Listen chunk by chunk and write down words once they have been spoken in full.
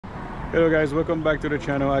Hello guys, welcome back to the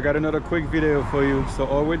channel. I got another quick video for you. So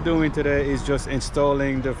all we're doing today is just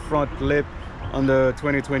installing the front lip on the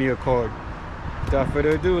 2020 Accord. Without further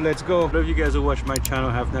ado, let's go. A lot of you guys who watch my channel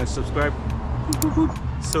have not subscribed.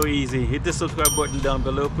 So easy, hit the subscribe button down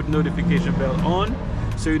below, put the notification bell on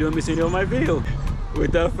so you don't miss any of my video.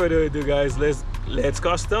 Without further ado guys, let's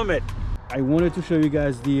custom it. I wanted to show you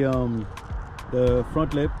guys the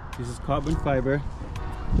front lip. This is carbon fiber.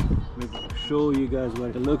 Show you guys what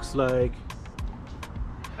it looks like.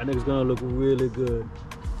 I think it's gonna look really good.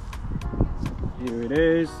 Here it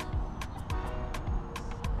is.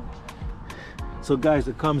 So guys,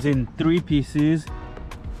 it comes in 3 pieces.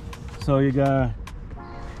 So you got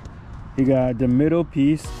the middle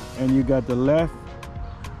piece, and you got the left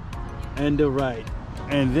and the right,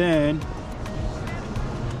 and then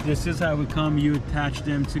this is how it comes. You attach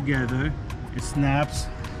them together, it snaps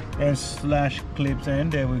and slash clips in.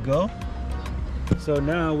 There we go. So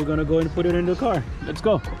now we're gonna go and put it in the car. Let's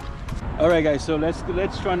go. All right guys, so let's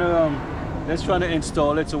try to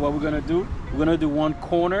install it. So what we're gonna do, we're gonna do one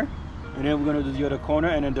corner, and then we're gonna do the other corner,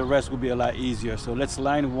 and then the rest will be a lot easier. So let's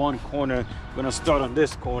line one corner. We're gonna start on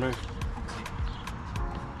this corner.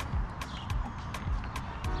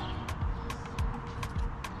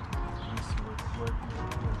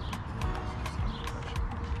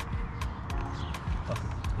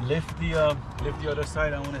 Lift the other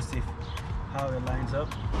side. I want to see how it lines up.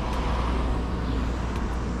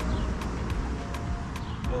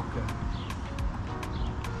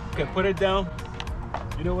 Okay, put it down.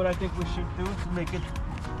 You know what I think we should do to make it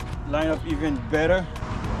line up even better?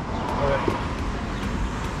 All right.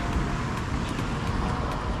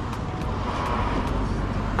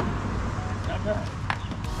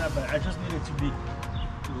 Not bad. I just need it to be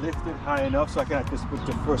lifted high enough so I can at least put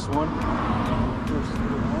the first one.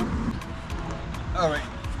 All right,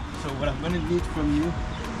 so what I'm gonna need from you,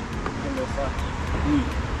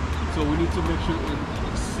 so we need to make sure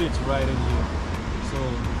it sits right in here. So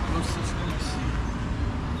closest, let's see.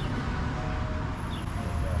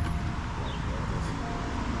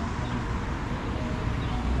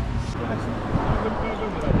 But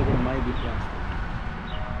I think it might be plastic.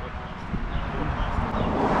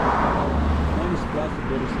 Mine is plastic,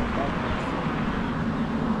 there is some plastic.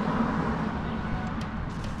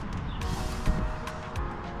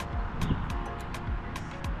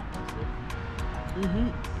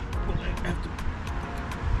 But I have to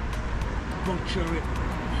puncture it.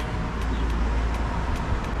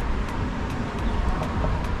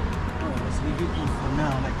 Oh, let's leave it in for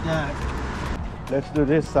now, like that. Let's do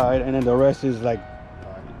this side, and then the rest is like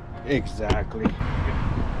exactly.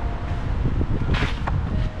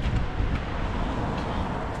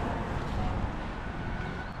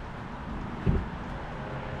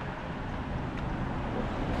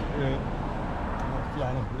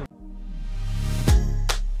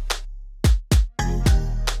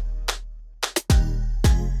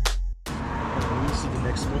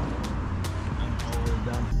 Next one, and all the way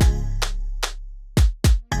down.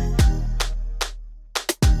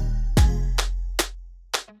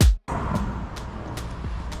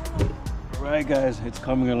 All right guys, it's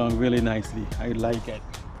coming along really nicely. I like it.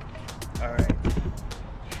 All right.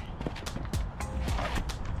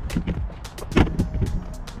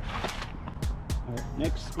 All right,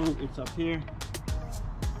 next screw, it's up here.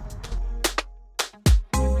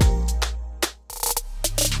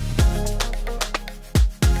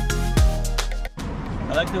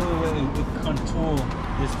 I like the way it contour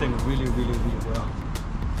this thing really well.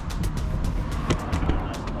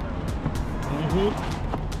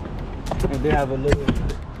 And they have a little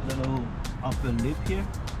upper lip here.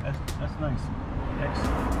 That's nice. Next.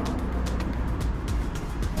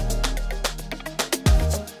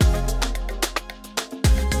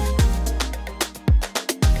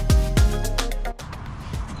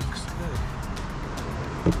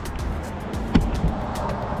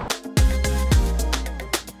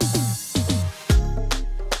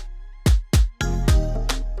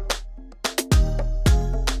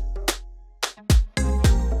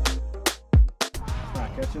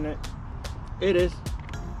 Catching it? It is.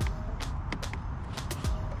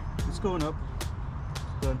 It's going up.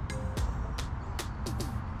 It's done.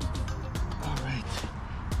 All right.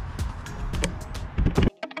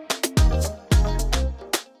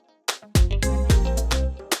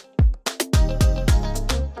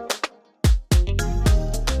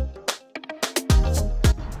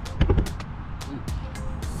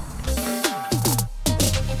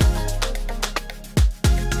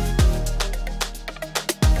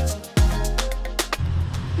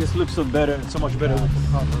 This looks so better, so much better with the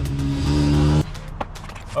cover.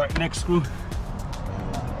 All right, next screw.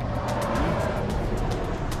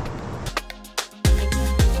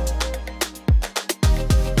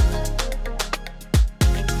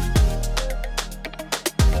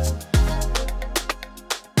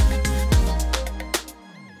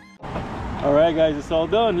 guys, it's all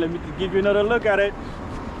done. Let me give you another look at it.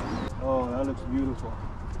 Oh, that looks beautiful.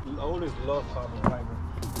 I always love carbon fiber.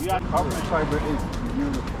 Yeah, carbon fiber is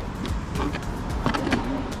beautiful.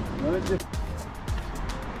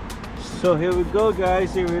 So here we go,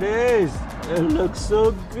 guys. Here it is. It looks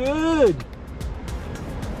so good.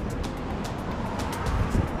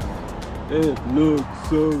 It looks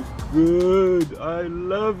so good. I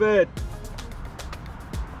love it.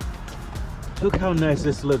 Look how nice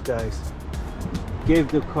this looks, guys.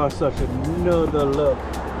 Gave the car such another look.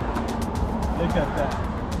 Look at that.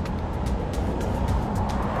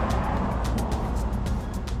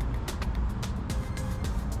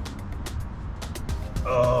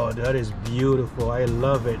 Oh, that is beautiful. I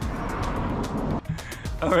love it.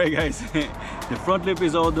 All right, guys. The front lip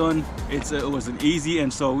is all done. It was an easy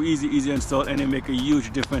install, easy install, and it make a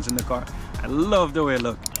huge difference in the car. I love the way it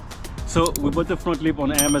looked. So we put the front lip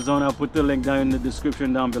on Amazon. I'll put the link down in the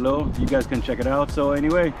description down below. You guys can check it out. So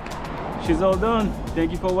anyway, she's all done.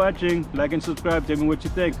 Thank you for watching. Like and subscribe. Tell me what you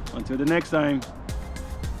think. Until the next time.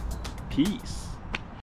 Peace.